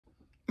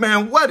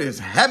Man, what is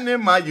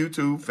happening, my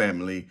YouTube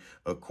family?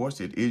 Of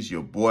course, it is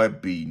your boy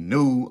B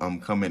New.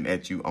 I'm coming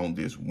at you on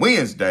this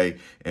Wednesday.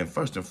 And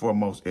first and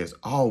foremost, as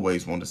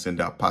always, want to send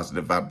out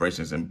positive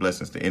vibrations and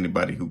blessings to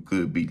anybody who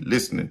could be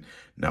listening.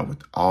 Now,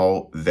 with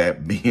all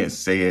that being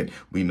said,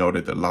 we know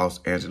that the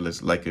Los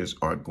Angeles Lakers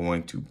are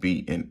going to be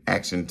in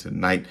action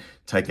tonight,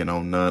 taking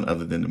on none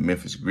other than the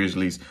Memphis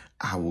Grizzlies.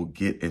 I will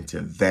get into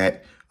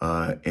that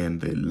in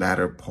the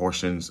latter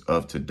portions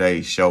of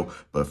today's show.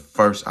 But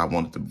first, I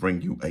wanted to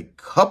bring you a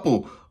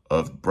couple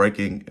of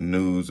breaking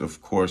news.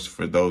 Of course,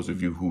 for those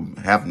of you who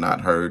have not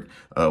heard,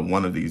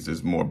 one of these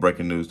is more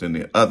breaking news than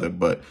the other.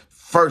 But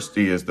first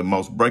is the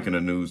most breaking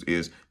news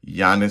is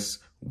Giannis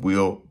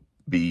will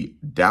be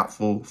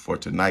doubtful for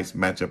tonight's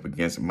matchup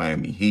against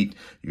Miami Heat.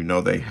 You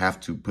know, they have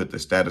to put the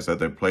status of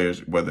their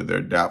players, whether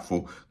they're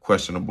doubtful,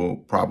 questionable,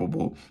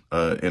 probable,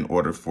 in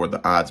order for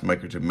the odds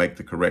maker to make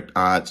the correct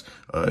odds.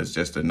 It's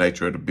just the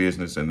nature of the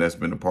business, and that's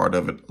been a part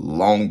of it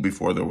long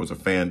before there was a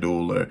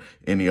FanDuel or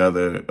any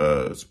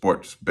other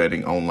sports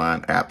betting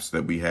online apps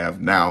that we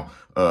have now.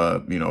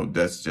 You know,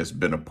 that's just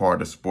been a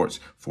part of sports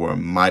for a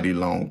mighty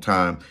long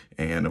time.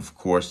 And of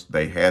course,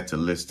 they had to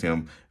list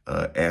him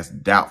as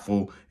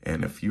doubtful.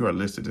 And if you are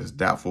listed as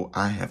doubtful,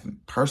 I have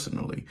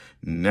personally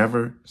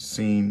never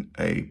seen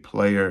a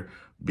player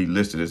be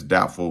listed as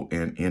doubtful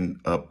and end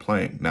up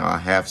playing. Now, I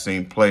have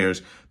seen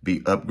players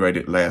be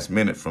upgraded last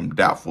minute from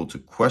doubtful to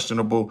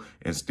questionable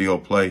and still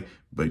play,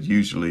 but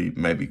usually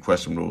maybe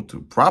questionable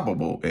to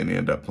probable and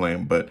end up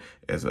playing. But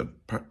as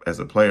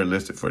a player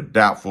listed for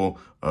doubtful,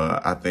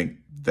 I think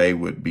they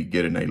would be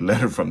getting a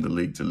letter from the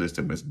league to list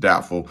him as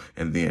doubtful,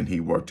 and then he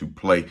were to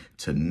play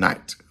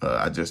tonight.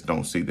 I just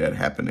don't see that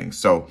happening.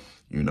 So,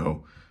 you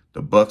know,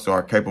 the Bucks are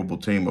a capable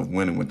team of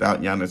winning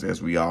without Giannis,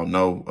 as we all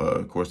know.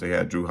 Of course, they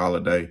had Drew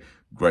Holiday,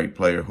 great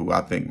player who I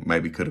think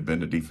maybe could have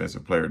been the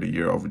defensive player of the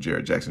year over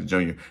Jared Jackson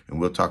Jr.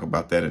 And we'll talk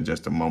about that in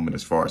just a moment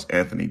as far as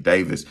Anthony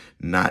Davis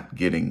not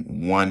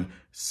getting one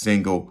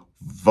single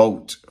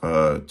vote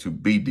to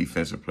be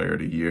defensive player of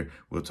the year.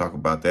 We'll talk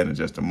about that in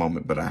just a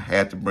moment. But I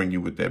had to bring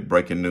you with that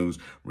breaking news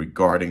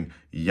regarding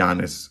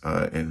Giannis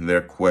and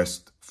their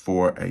quest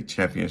for a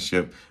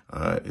championship.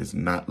 Is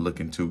not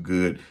looking too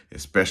good,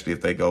 especially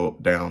if they go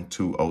down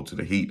 2-0 to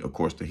the Heat. Of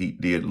course, the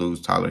Heat did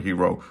lose Tyler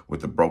Hero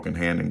with a broken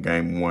hand in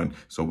game 1.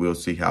 So we'll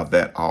see how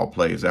that all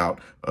plays out.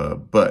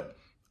 But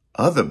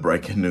other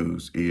breaking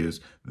news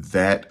is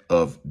that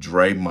of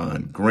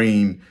Draymond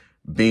Green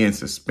being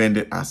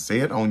suspended. I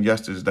said on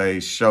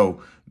yesterday's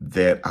show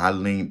that I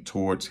leaned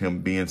towards him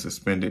being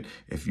suspended.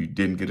 If you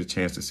didn't get a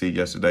chance to see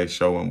yesterday's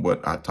show and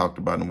what I talked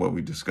about and what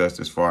we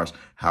discussed as far as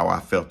how I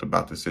felt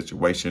about the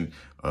situation,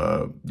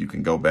 you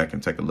can go back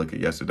and take a look at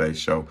yesterday's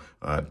show.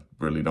 I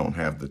really don't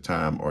have the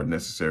time or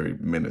necessary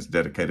minutes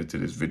dedicated to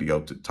this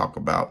video to talk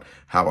about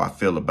how I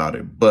feel about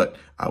it. But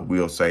I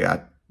will say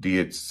I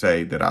did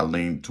say that I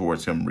leaned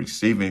towards him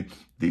receiving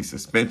the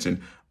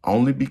suspension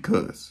only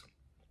because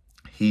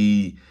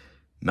he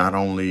not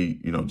only,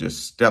 you know,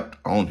 just stepped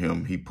on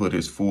him, he put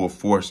his full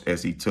force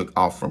as he took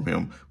off from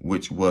him,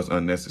 which was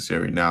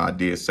unnecessary. Now, I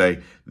did say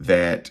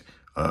that,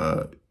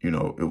 you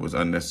know, it was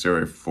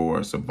unnecessary for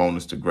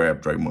Sabonis to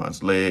grab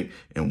Draymond's leg,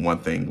 and one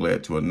thing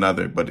led to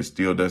another, but it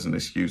still doesn't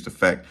excuse the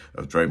fact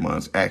of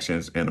Draymond's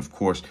actions and, of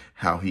course,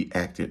 how he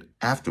acted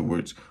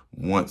afterwards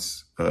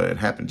once it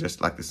happened. Just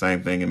like the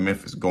same thing in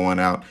Memphis, going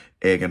out,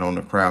 egging on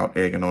the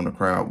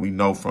crowd. We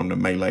know from the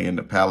melee in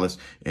the Palace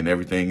and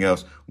everything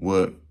else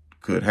what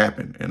could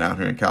happen. And out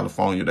here in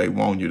California, they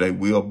want you. They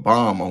will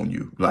bomb on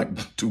you,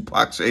 like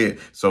Tupac said.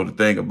 So the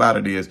thing about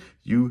it is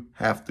you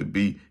have to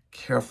be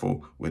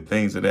careful with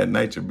things of that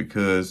nature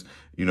because,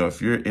 you know,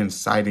 if you're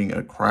inciting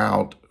a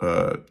crowd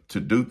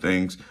to do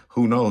things,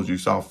 who knows? You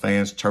saw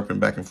fans chirping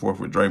back and forth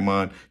with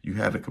Draymond. You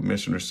had the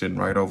commissioner sitting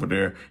right over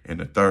there in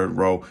the third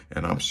row,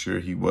 and I'm sure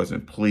he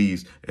wasn't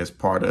pleased as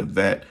part of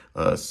that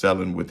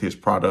selling with his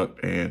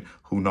product. And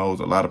who knows?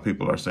 A lot of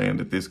people are saying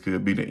that this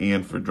could be the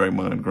end for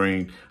Draymond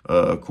Green,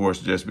 of course,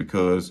 just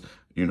because,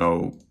 you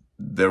know,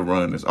 their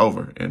run is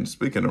over. And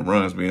speaking of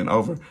runs being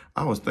over,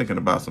 I was thinking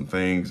about some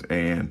things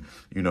and,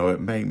 you know,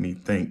 it made me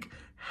think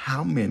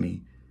how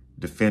many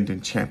defending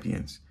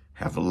champions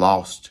have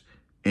lost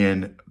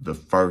in the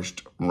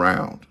first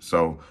round.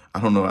 So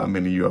I don't know how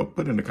many of you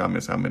put in the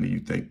comments how many you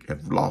think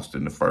have lost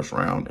in the first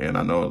round. And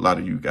I know a lot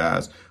of you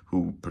guys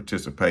who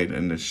participate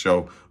in this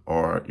show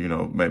are, you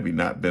know, maybe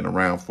not been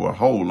around for a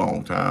whole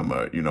long time,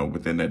 you know,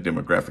 within that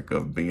demographic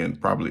of being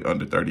probably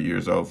under 30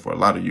 years old for a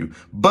lot of you.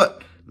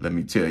 But let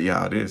me tell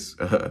y'all this,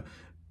 a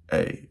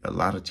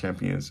lot of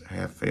champions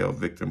have fell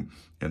victim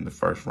in the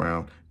first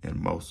round. And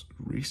most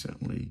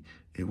recently,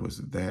 it was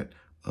that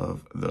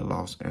of the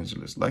Los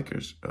Angeles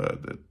Lakers,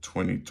 the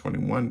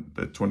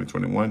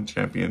 2021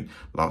 champion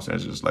Los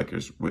Angeles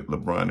Lakers with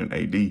LeBron and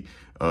AD,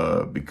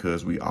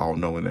 because we all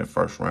know in that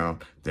first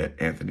round that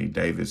Anthony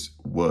Davis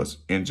was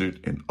injured,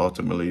 and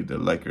ultimately the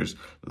Lakers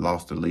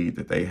lost the lead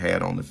that they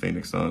had on the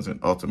Phoenix Suns, and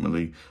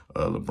ultimately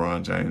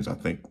LeBron James, I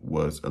think,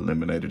 was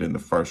eliminated in the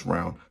first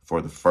round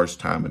for the first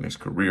time in his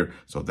career.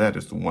 So that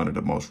is one of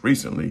the most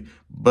recently.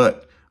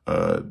 But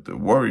The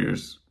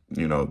Warriors,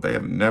 you know, they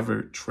have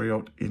never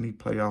trailed any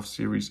playoff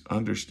series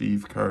under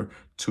Steve Kerr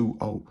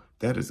 2-0.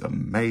 That is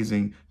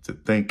amazing to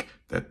think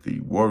that the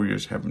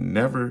Warriors have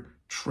never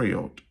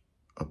trailed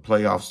a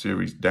playoff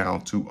series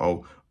down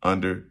 2-0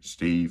 under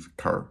Steve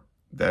Kerr.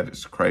 That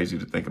is crazy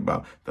to think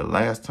about. The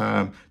last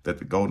time that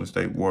the Golden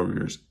State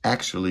Warriors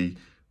actually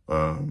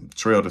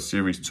trailed a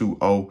series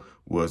 2-0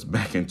 was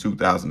back in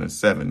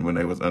 2007 when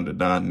they was under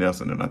Don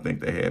Nelson, and I think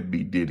they had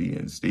B. Diddy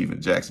and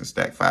Steven Jackson,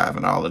 Stack 5,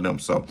 and all of them.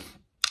 So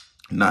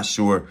not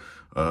sure,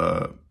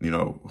 you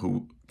know,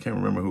 who, can't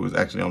remember who was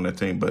actually on that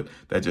team, but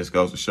that just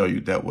goes to show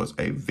you that was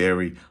a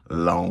very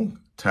long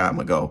time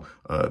ago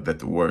that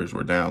the Warriors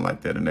were down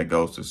like that. And that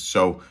goes to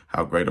show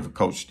how great of a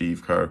coach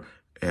Steve Kerr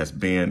has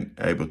been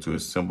able to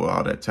assemble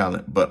all that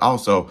talent. But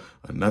also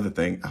another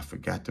thing I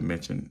forgot to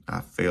mention, I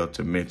failed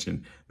to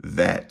mention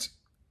that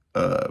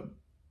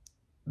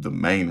the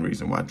main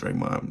reason why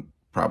Draymond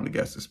probably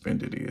got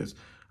suspended is,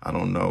 I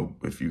don't know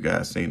if you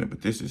guys seen it,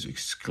 but this is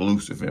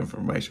exclusive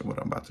information, what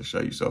I'm about to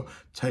show you. So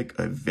take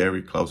a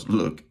very close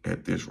look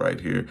at this right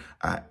here.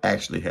 I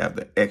actually have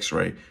the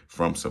x-ray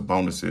from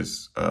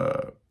Sabonis's,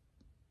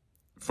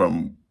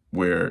 from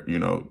where, you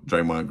know,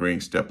 Draymond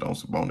Green stepped on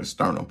Sabonis'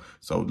 sternum.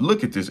 So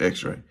look at this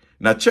x-ray.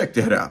 Now check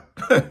that out.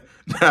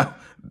 Now,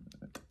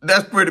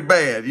 that's pretty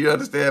bad. You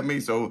understand me?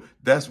 So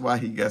that's why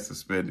he got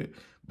suspended.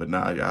 But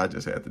nah, I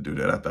just had to do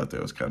that. I thought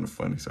that was kind of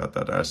funny. So I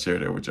thought I'd share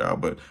that with y'all.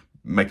 But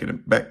making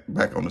it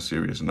back on a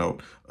serious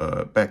note,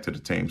 back to the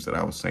teams that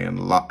I was saying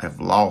have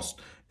lost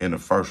in the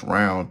first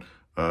round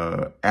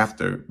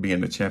after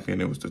being the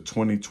champion. It was the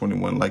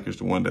 2021 Lakers,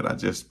 the one that I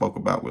just spoke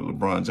about with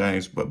LeBron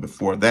James. But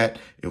before that,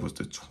 it was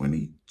the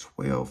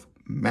 2012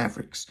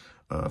 Mavericks.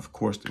 Of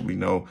course, we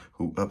know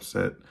who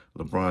upset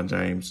LeBron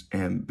James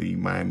and the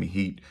Miami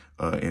Heat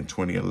in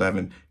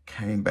 2011,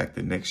 came back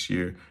the next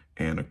year,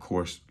 and of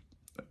course,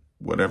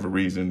 whatever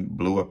reason,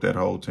 blew up that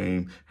whole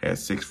team, had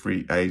 6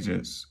 free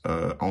agents,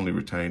 only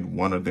retained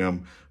one of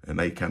them, and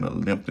they kind of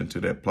limped into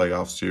that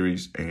playoff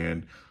series,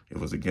 and it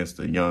was against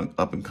the young,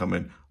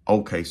 up-and-coming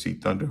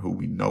OKC Thunder, who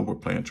we know were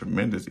playing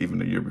tremendous even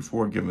the year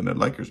before, giving the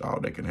Lakers all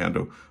they can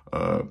handle,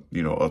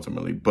 you know,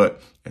 ultimately.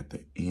 But at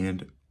the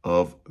end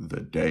of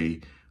the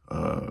day,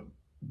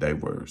 they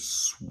were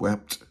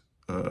swept.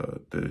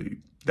 The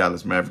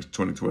Dallas Mavericks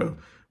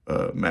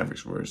 2012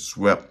 Mavericks were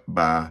swept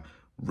by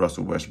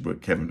Russell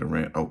Westbrook, Kevin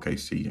Durant,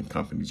 OKC and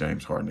company,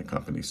 James Harden and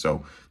company.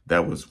 So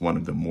that was one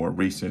of the more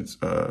recent.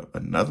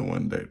 Another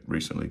one that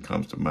recently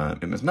comes to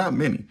mind, and it's not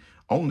many,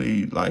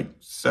 only like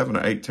 7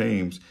 or 8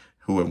 teams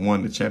who have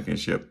won the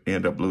championship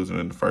end up losing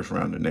in the first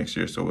round the next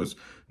year. So it's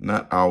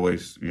not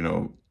always, you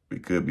know,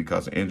 it could be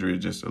because of injury,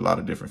 just a lot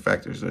of different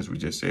factors. As we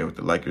just said with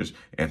the Lakers,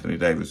 Anthony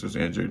Davis was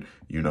injured,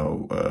 you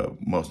know,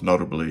 most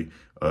notably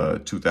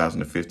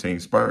 2015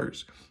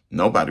 Spurs.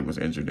 Nobody was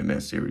injured in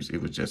that series.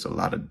 It was just a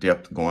lot of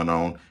depth going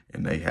on,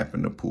 and they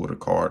happened to pull the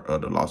card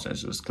of the Los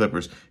Angeles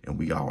Clippers. And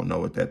we all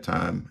know at that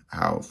time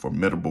how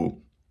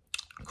formidable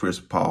Chris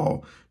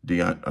Paul,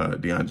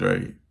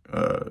 DeAndre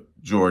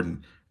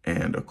Jordan,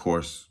 and, of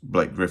course,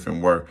 Blake Griffin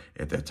were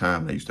at that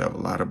time. They used to have a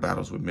lot of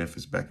battles with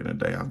Memphis back in the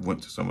day. I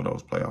went to some of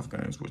those playoff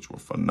games, which were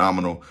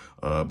phenomenal.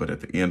 But at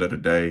the end of the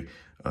day,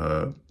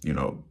 you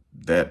know,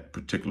 that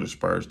particular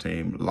Spurs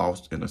team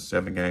lost in a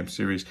 7-game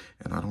series.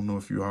 And I don't know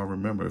if you all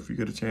remember. If you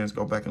get a chance,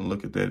 go back and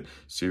look at that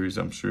series.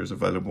 I'm sure it's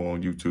available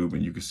on YouTube.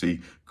 And you can see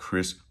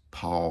Chris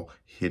Paul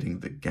hitting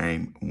the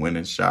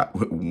game-winning shot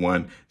with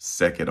 1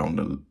 second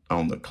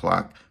on the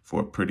clock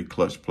for a pretty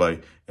clutch play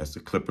as the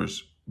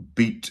Clippers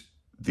beat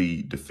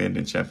the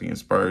defending champion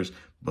Spurs,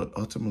 but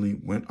ultimately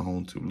went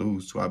on to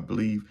lose to, I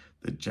believe,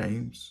 the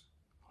James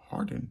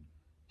Harden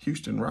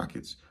Houston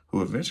Rockets,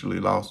 who eventually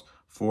lost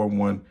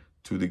 4-1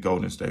 to the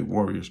Golden State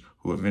Warriors,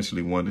 who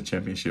eventually won the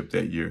championship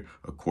that year.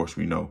 Of course,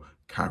 we know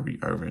Kyrie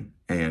Irving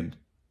and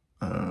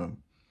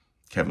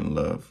Kevin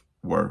Love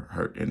were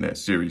hurt in that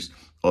series,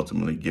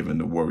 ultimately giving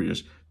the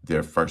Warriors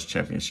their first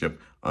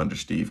championship under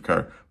Steve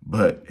Kerr.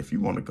 But if you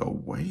want to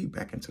go way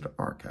back into the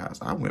archives,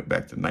 I went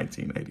back to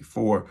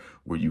 1984,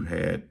 where you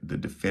had the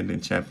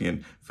defending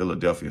champion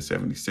Philadelphia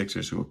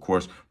 76ers, who, of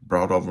course,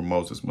 brought over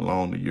Moses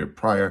Malone the year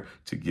prior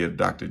to give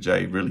Dr.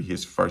 J really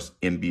his first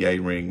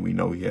NBA ring. We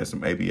know he had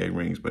some ABA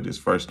rings, but his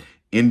first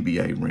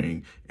NBA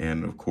ring.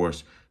 And, of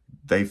course,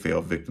 they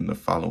fell victim the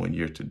following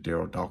year to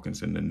Daryl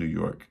Dawkins in the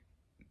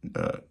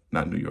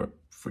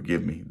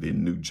the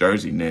New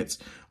Jersey Nets,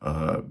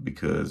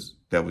 because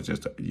that was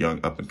just a young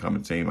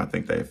up-and-coming team. I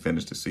think they had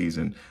finished the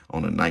season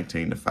on a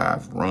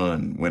 19-5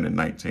 run, winning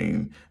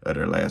 19 of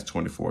their last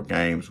 24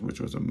 games,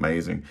 which was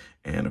amazing.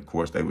 And, of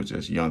course, they were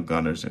just young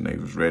gunners, and they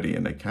was ready.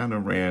 And they kind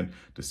of ran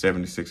the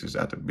 76ers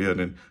out the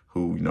building,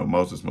 who, you know,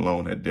 Moses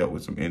Malone had dealt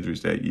with some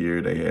injuries that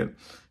year. They had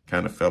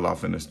kind of fell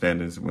off in the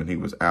standings when he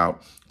was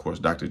out. Of course,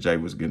 Dr. J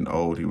was getting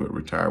old. He would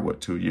retire,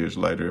 2 years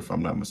later, if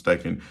I'm not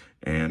mistaken.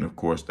 And, of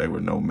course, they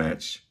were no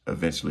match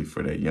eventually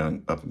for that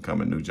young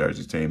up-and-coming New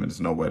Jersey team. And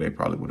there's no way they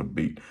probably would have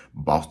beat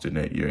Boston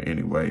that year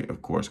anyway,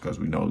 of course, because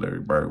we know Larry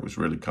Bird was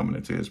really coming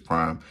into his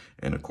prime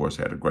and, of course,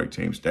 had a great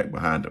team stacked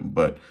behind him.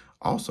 But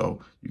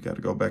Also, you got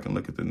to go back and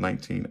look at the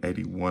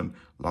 1981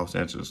 Los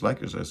Angeles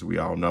Lakers. As we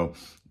all know,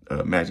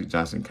 Magic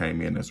Johnson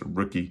came in as a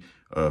rookie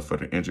for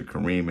the injured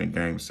Kareem in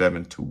Game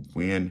 7 to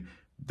win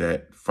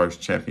that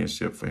first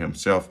championship for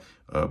himself.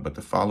 But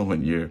the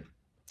following year,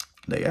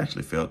 they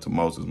actually fell to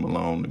Moses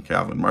Malone and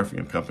Calvin Murphy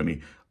and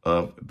company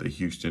of the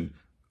Houston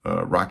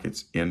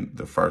Rockets in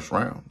the first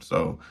round.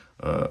 So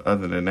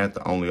other than that,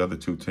 the only other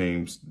two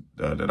teams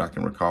that I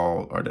can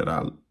recall or that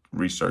I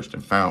researched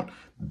and found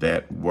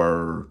that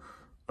were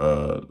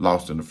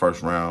lost in the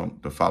first round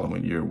the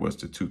following year was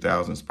the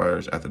 2000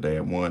 Spurs after they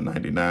had won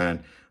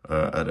 99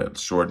 at a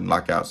shortened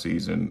lockout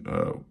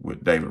season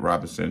with David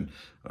Robinson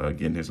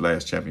getting his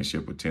last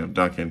championship with Tim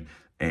Duncan.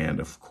 And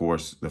of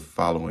course, the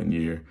following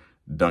year,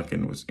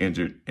 Duncan was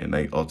injured and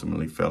they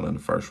ultimately fell in the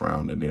first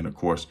round. And then, of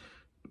course,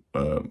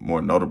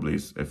 more notably,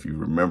 if you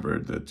remember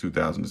the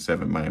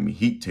 2007 Miami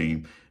Heat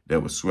team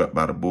that was swept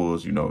by the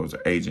Bulls, you know, it was an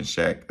aging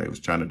Shaq. They was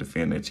trying to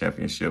defend their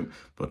championship,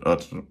 but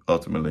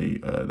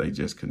ultimately they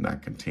just could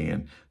not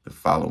contend the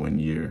following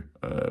year.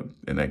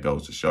 And that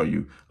goes to show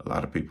you, a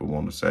lot of people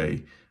want to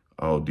say,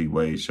 oh,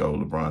 D-Wade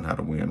showed LeBron how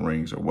to win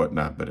rings or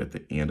whatnot. But at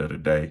the end of the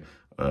day,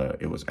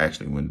 it was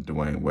actually when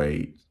Dwayne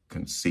Wade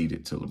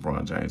conceded to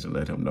LeBron James and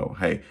let him know,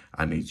 hey,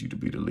 I need you to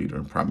be the leader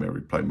and primary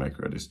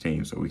playmaker of this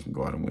team so we can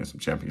go out and win some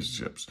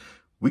championships.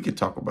 We could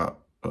talk about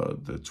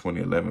the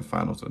 2011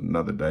 finals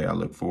another day. I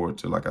look forward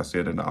to, like I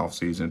said, in the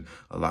offseason,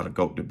 a lot of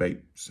GOAT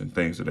debates and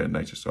things of that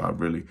nature. So I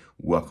really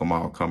welcome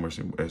all comers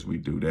as we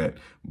do that.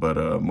 But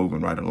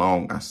moving right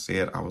along, I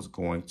said I was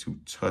going to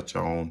touch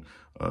on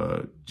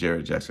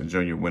Jaren Jackson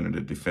Jr. winning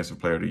the Defensive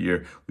Player of the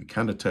Year. We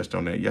kind of touched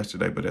on that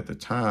yesterday, but at the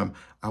time,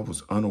 I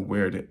was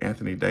unaware that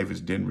Anthony Davis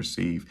didn't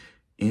receive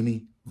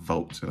any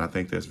votes. And I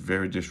think that's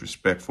very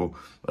disrespectful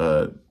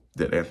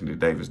that Anthony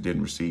Davis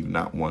didn't receive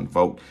not one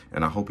vote.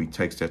 And I hope he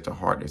takes that to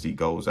heart as he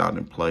goes out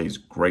and plays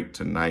great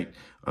tonight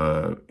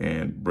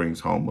and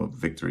brings home a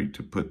victory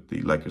to put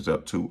the Lakers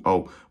up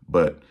 2-0.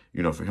 But,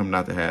 you know, for him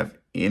not to have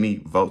any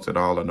votes at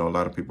all, I know a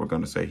lot of people are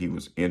going to say he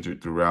was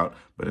injured throughout,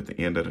 but at the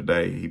end of the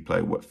day, he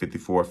played,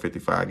 54,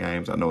 55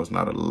 games. I know it's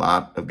not a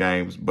lot of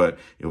games, but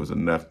it was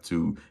enough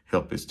to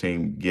help his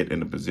team get in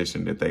the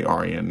position that they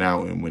are in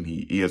now. And when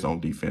he is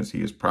on defense,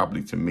 he is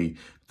probably, to me,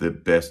 the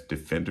best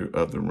defender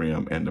of the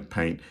rim and the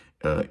paint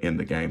in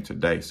the game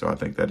today. So I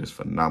think that is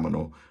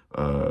phenomenal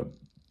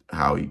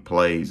how he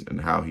plays and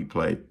how he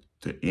played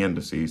to end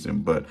the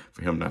season. But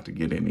for him not to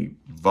get any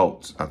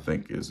votes, I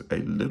think is a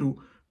little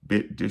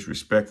bit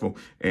disrespectful.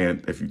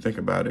 And if you think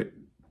about it,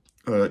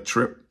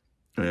 Trip,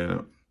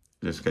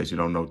 just in case you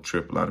don't know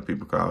Trip, a lot of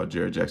people call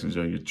Jaren Jackson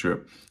Jr.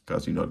 Trip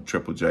because, you know, the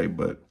Triple J.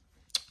 But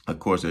of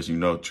course, as you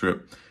know,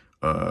 Trip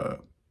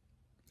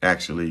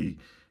actually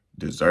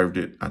deserved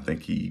it. I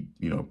think he,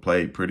 you know,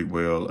 played pretty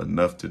well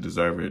enough to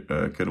deserve it.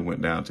 Could have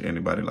went down to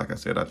anybody. Like I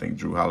said, I think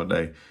Drew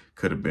Holiday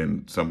could have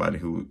been somebody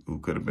who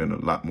could have been a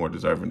lot more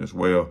deserving as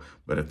well.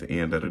 But at the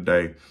end of the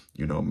day,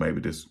 you know,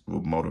 maybe this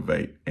will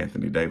motivate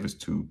Anthony Davis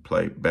to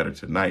play better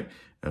tonight.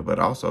 But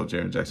also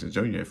Jaren Jackson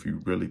Jr., if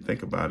you really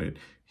think about it,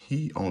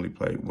 he only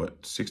played,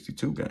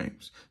 62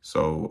 games.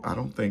 So I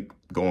don't think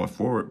going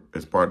forward,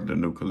 as part of the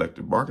new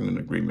collective bargaining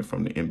agreement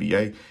from the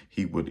NBA,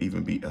 he would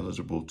even be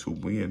eligible to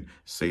win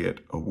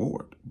said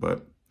award.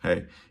 But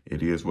hey,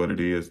 it is what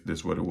it is. This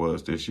is what it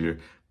was this year.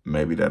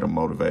 Maybe that'll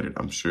motivate it.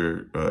 I'm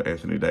sure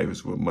Anthony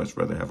Davis would much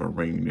rather have a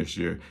ring this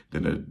year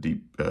than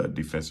a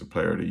Defensive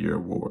Player of the Year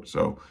award.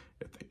 So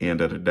at the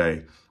end of the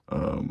day,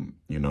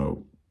 you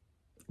know,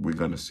 we're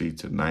going to see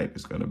tonight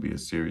is going to be a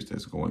series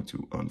that's going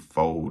to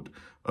unfold.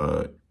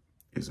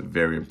 It's a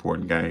very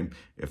important game.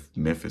 If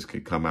Memphis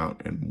could come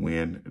out and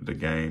win the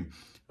game,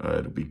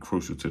 it'll be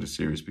crucial to the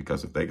series,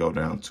 because if they go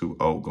down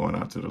 2-0 going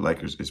out to the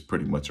Lakers, it's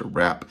pretty much a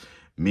wrap.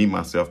 Me,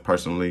 myself,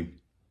 personally,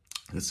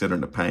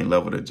 considering the pain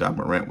level that Ja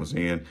Morant was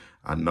in,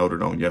 I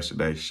noted on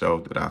yesterday's show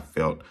that I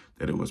felt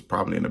that it was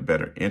probably in the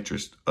better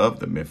interest of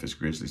the Memphis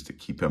Grizzlies to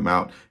keep him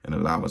out and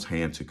allow his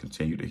hand to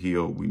continue to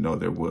heal. We know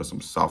there was some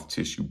soft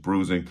tissue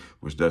bruising,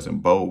 which doesn't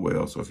bode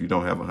well. So if you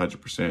don't have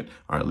 100%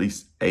 or at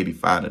least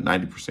 85 to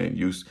 90%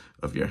 use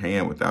of your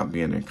hand without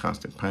being in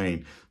constant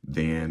pain,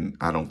 then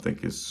I don't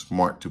think it's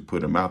smart to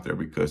put him out there,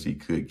 because he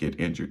could get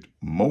injured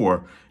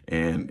more.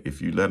 And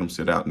if you let him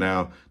sit out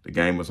now, the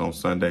game was on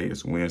Sunday.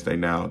 It's Wednesday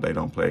now. They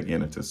don't play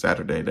again until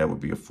Saturday. That would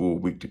be a full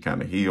week to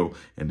kind of heal.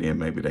 And then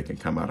maybe they can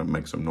come out and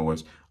make some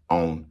noise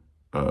on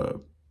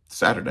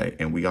Saturday.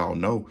 And we all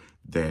know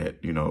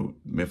that, you know,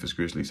 Memphis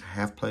Grizzlies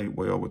have played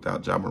well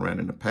without Ja Morant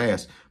in the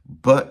past,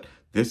 but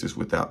this is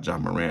without Ja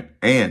Morant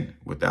and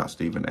without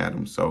Steven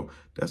Adams. So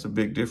that's a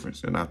big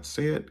difference. And I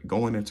said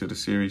going into the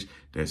series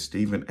that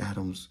Steven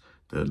Adams,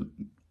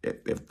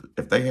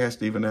 if they had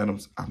Steven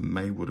Adams, I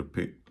may would have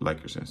picked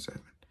Lakers in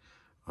 7.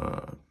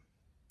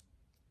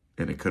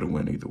 And it could have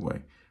went either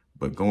way.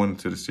 But going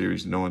into the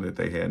series, knowing that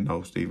they had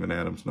no Steven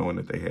Adams, knowing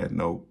that they had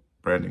no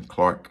Brandon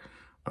Clark,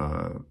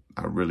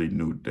 I really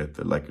knew that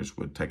the Lakers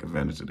would take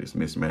advantage of this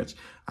mismatch.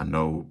 I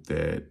know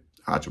that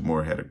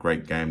Hachimura had a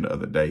great game the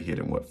other day,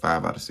 hitting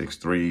 5 out of 6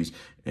 threes.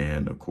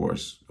 And of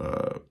course,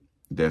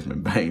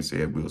 Desmond Bain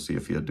said, we'll see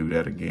if he'll do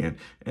that again.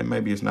 And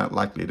maybe it's not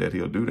likely that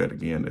he'll do that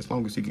again. As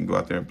long as he can go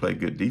out there and play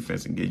good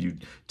defense and get you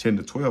 10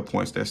 to 12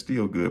 points, that's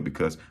still good,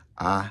 because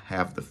I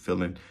have the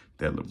feeling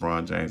that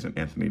LeBron James and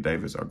Anthony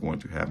Davis are going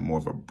to have more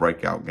of a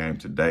breakout game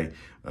today.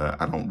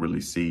 I don't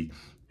really see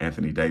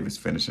Anthony Davis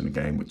finishing the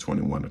game with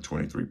 21 or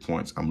 23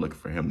 points. I'm looking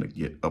for him to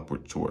get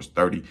upward towards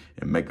 30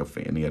 and make up for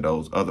any of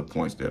those other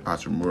points that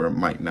Hachimura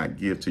might not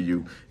give to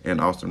you.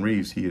 And Austin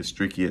Reeves, he is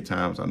streaky at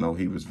times. I know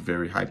he was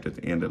very hyped at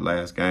the end of the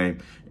last game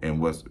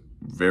and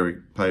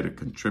played a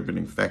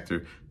contributing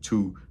factor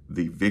to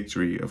the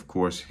victory. Of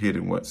course,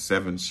 hitting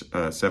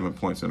seven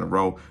points in a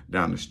row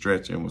down the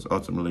stretch, and was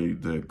ultimately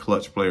the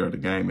clutch player of the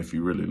game if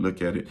you really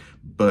look at it.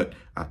 But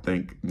I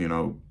think,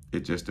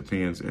 it just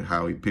depends on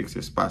how he picks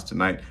his spots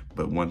tonight.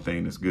 But one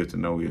thing that's good to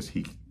know is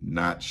he's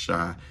not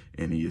shy,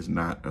 and he is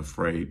not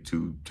afraid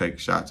to take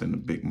shots in the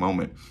big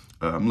moment.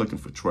 I'm looking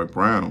for Troy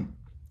Brown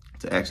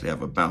to actually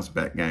have a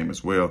bounce-back game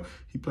as well.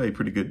 He played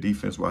pretty good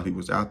defense while he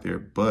was out there,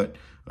 but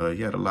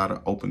he had a lot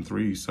of open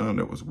threes, some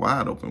that was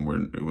wide open, where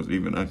it was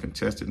even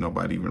uncontested.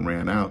 Nobody even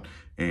ran out,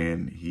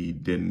 and he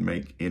didn't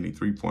make any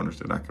three-pointers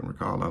that I can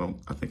recall.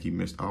 I think he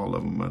missed all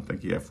of them. I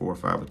think he had 4 or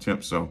 5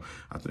 attempts. So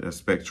I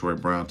expect Troy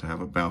Brown to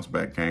have a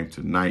bounce-back game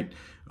tonight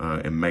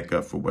and make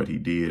up for what he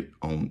did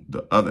on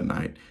the other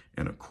night.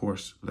 And, of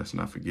course, let's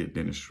not forget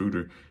Dennis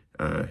Schroeder.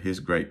 His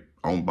great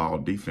on-ball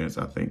defense,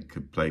 I think,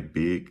 could play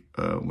big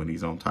when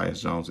he's on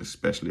Tyus Jones,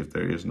 especially if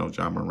there is no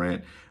Ja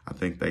Morant. I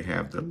think they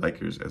have the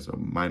Lakers as a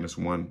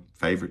 -1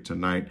 favorite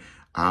tonight.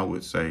 I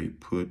would say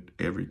put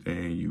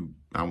everything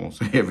I won't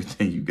say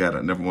everything you got.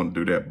 I never want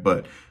to do that,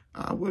 but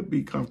I would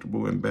be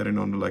comfortable in betting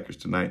on the Lakers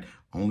tonight,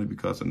 only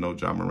because of no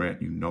Ja Morant.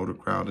 The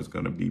crowd is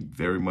going to be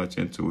very much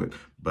into it.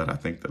 But I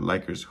think the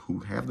Lakers, who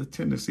have the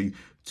tendency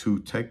to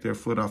take their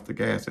foot off the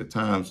gas at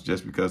times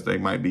just because they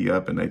might be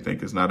up and they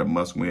think it's not a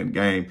must-win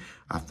game,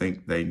 I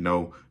think they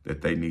know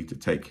that they need to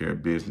take care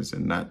of business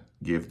and not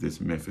give this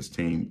Memphis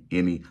team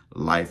any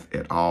life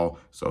at all.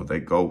 So they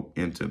go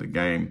into the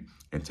game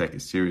and take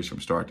it serious from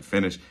start to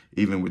finish.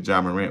 Even with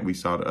Ja Morant, we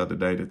saw the other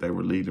day that they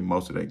were leading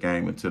most of that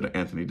game until the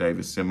Anthony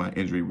Davis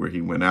semi-injury where he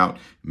went out.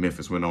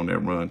 Memphis went on that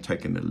run,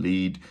 taking the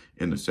lead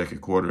in the second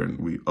quarter, and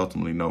we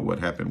ultimately know what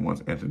happened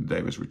once Anthony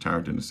Davis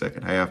returned in the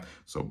second half.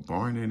 So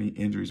barring any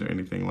injuries or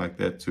anything like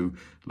that to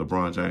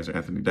LeBron James or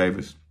Anthony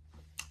Davis,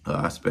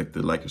 I expect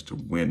the Lakers to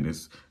win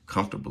this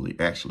comfortably,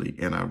 actually.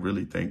 And I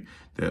really think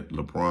that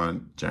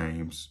LeBron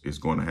James is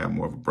going to have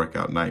more of a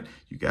breakout night.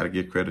 You got to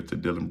give credit to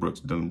Dillon Brooks.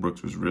 Dillon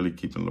Brooks was really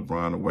keeping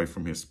LeBron away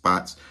from his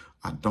spots.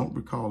 I don't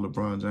recall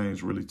LeBron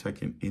James really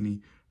taking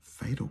any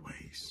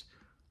fadeaways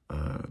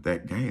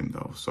that game,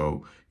 though.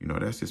 So,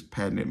 that's his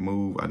patented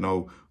move. I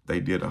know they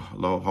did a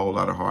whole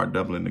lot of hard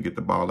doubling to get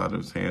the ball out of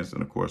his hands.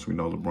 And, of course, we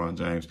know LeBron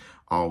James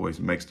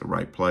always makes the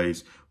right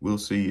plays. We'll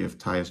see if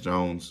Tyus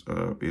Jones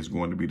is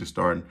going to be the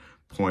starting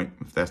point.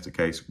 If that's the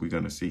case, we're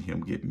going to see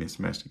him get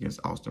mismatched against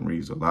Austin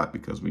Reeves a lot,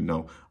 because we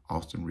know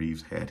Austin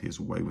Reeves had his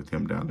way with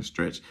him down the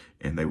stretch,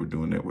 and they were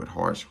doing that with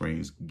hard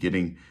screens,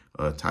 getting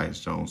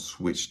Tyus Jones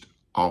switched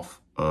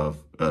off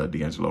of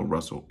D'Angelo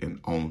Russell and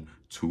on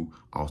to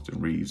Austin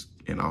Reeves.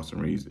 And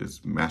Austin Reeves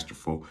is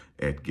masterful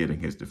at getting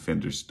his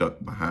defenders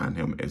stuck behind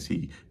him as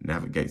he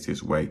navigates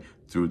his way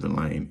through the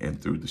lane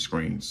and through the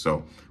screen.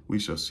 So we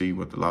shall see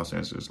what the Los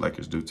Angeles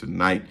Lakers do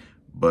tonight.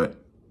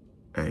 But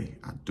hey,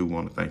 I do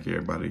want to thank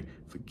everybody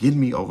for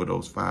getting me over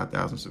those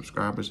 5,000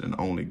 subscribers and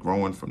only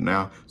growing from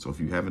now. So if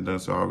you haven't done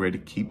so already,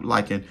 keep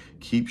liking,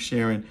 keep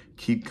sharing,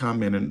 keep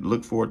commenting.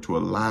 Look forward to a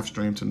live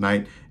stream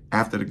tonight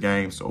after the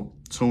game. So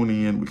tune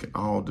in. We can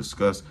all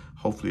discuss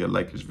hopefully a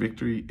Lakers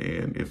victory.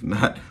 And if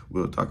not,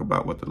 we'll talk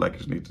about what the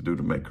Lakers need to do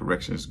to make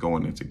corrections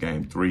going into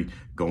Game 3,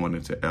 going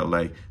into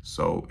LA.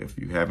 So if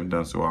you haven't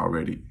done so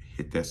already,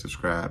 hit that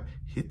subscribe,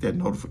 hit that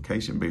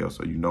notification bell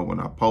so you know when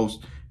I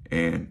post.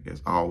 And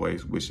as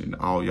always, wishing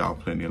all y'all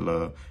plenty of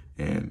love,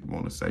 and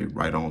want to say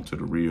right on to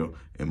the real,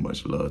 and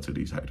much love to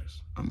these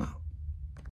haters. I'm out.